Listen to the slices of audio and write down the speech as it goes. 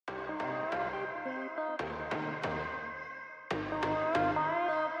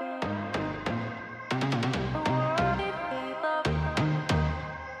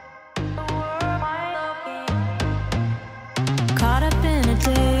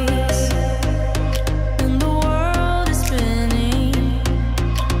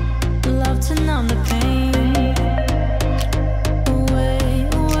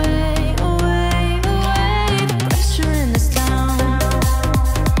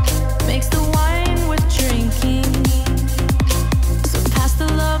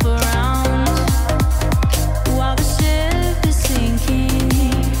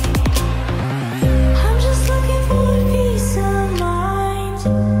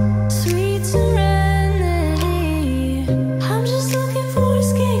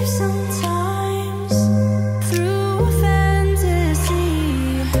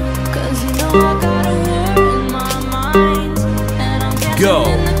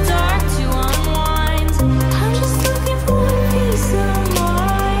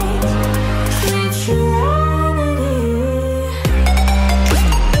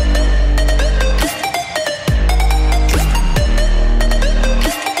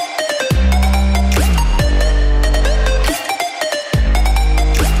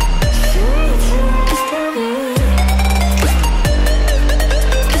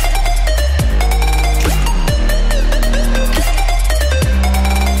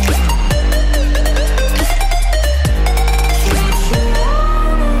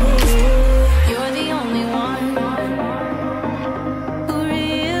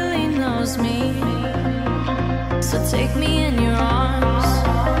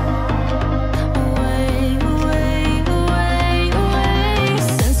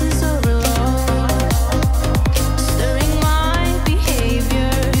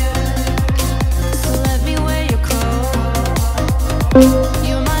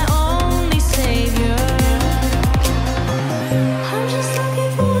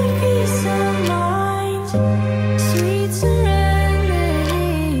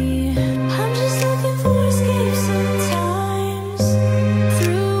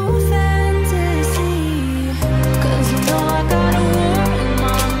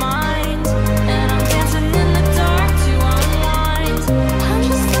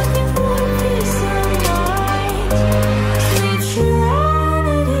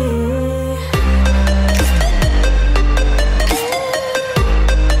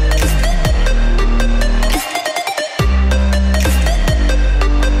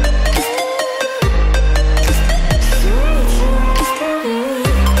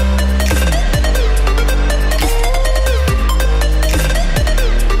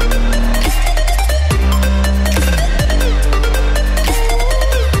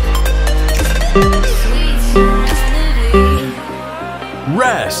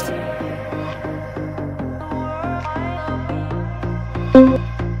Rest.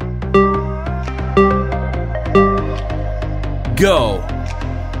 Go.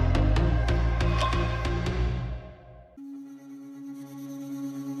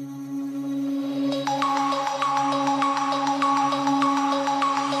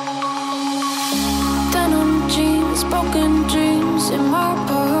 Denim jeans, broken dreams in my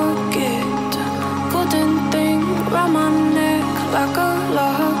pocket. Golden thing round my neck like a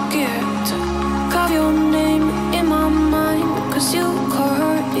locket. Carve your name in my mind, 'cause you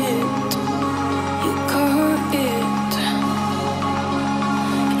caught it. You caught it.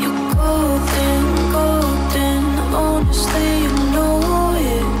 You're golden, golden. Honestly, you know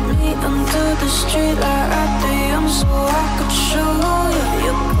it. Me under the street light right there, so I could show you.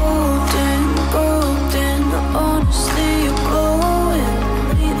 You're golden, golden. Honestly, you're glowing.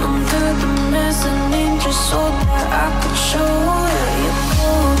 Me under the mezzanine, just so that I could show you. You're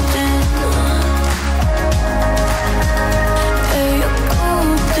golden. Yeah, you're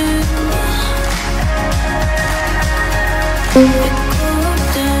golden. You're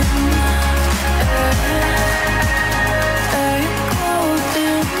golden.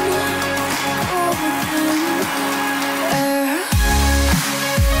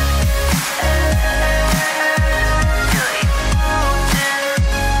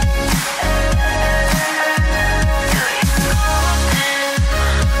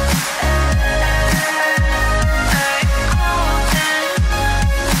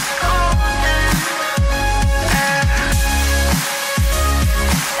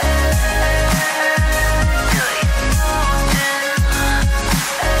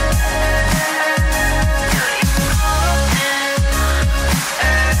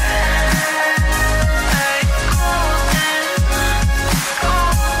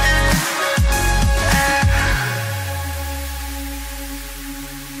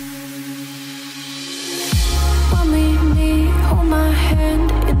 Hold my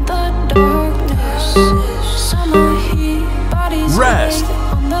hand in the darkness. Summer heat, bodies Rest.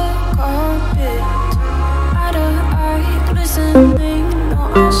 on the carpet. Eye to eye, glistening. No,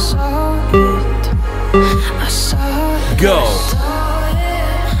 I saw it. I saw it. Go.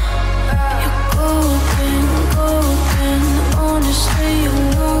 You're golden, golden. Honestly, you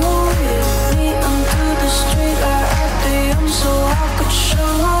know it. Me under the street light right there, so I could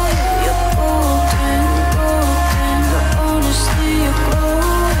show you. You're golden, golden. Honestly, you're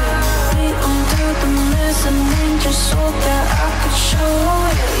glowing. Me under the mezzanine, just so that I could show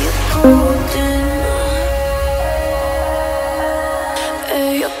you. You're golden.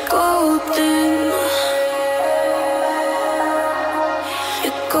 Yeah, you're golden.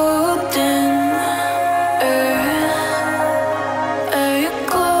 You're golden. Yeah, you're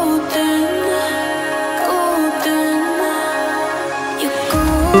golden. Golden. You're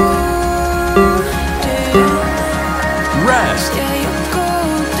golden. Rest. Yeah, you're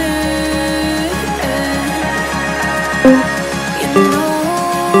golden. You know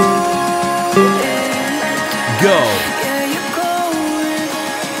it. Go. Yeah, you're golden.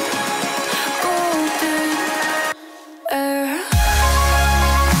 Golden.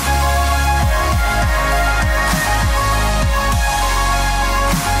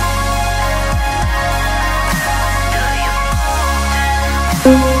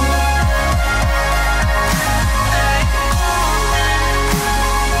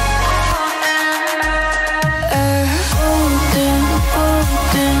 Golden,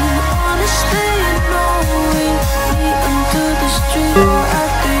 golden. Honestly, you know it. Me under the street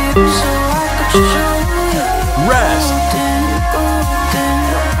right there, so I could show you. Rest. Golden, golden.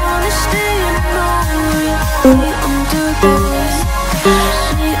 Honestly, you know it. Me under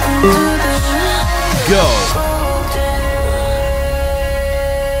the Go. golden.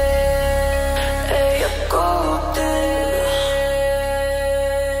 Yeah, you're golden.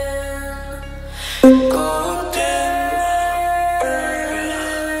 Golden.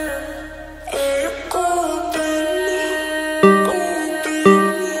 Yeah, you're golden.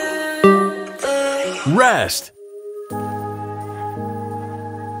 Rest.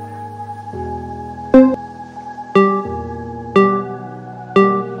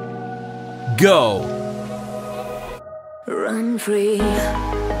 Go. Run free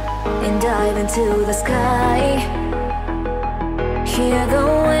and dive into the sky. Hear the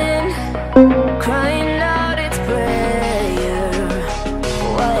wind crying out its prayer.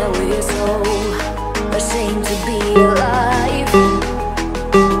 Why are we so ashamed to be alive?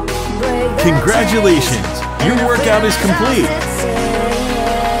 Break the Congratulations. chains Your and workout is feel complete. ourselves